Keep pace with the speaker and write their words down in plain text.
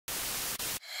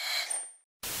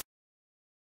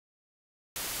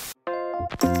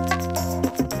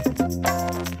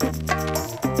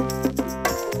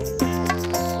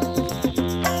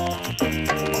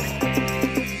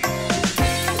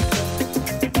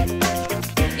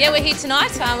Yeah, we're here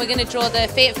tonight. We're going to draw the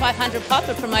Fiat 500 Pop,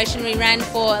 a promotion we ran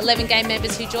for 11 game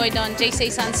members who joined on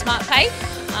GC Sun Smart Pay.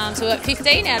 So we've got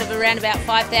 15 out of around about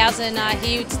 5,000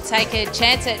 here to take a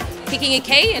chance at picking a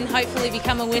key and hopefully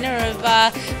become a winner of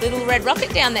Little Red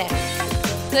Rocket down there.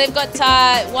 So they've got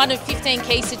one of 15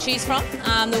 keys to choose from.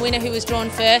 The winner who was drawn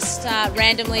first,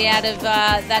 randomly out of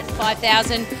that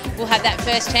 5,000, will have that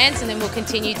first chance, and then we'll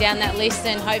continue down that list,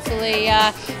 and hopefully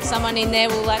someone in there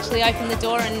will actually open the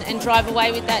door and drive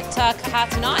away with that car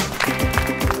tonight.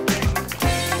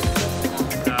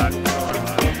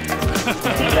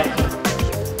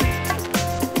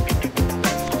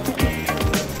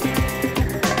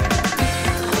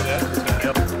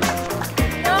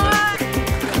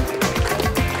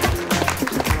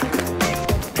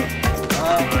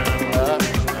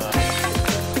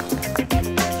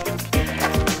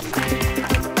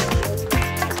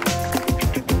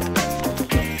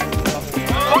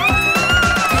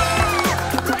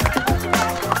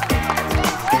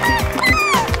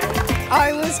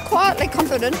 I was quietly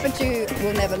confident, but you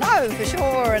will never know for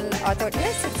sure. And I thought,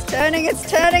 yes, it's turning, it's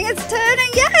turning, it's turning.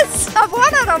 Yes, I've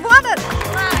won it, I've won it.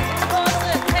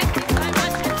 Awesome. Thank you so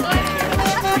much.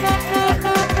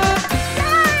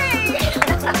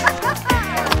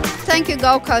 Yay! Thank you,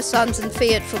 Gold Coast Suns and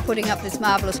Fiat, for putting up this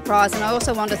marvellous prize. And I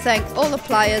also want to thank all the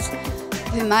players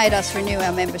who made us renew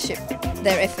our membership.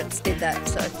 Their efforts did that,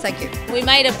 so thank you. We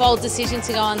made a bold decision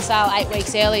to go on sale 8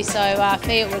 weeks early, so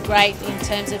Fiat were great in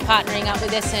terms of partnering up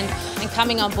with us and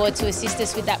coming on board to assist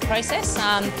us with that process.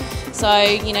 So,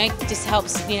 you know, just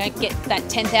helps, you know, get that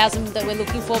 10,000 that we're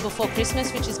looking for before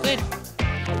Christmas, which is good.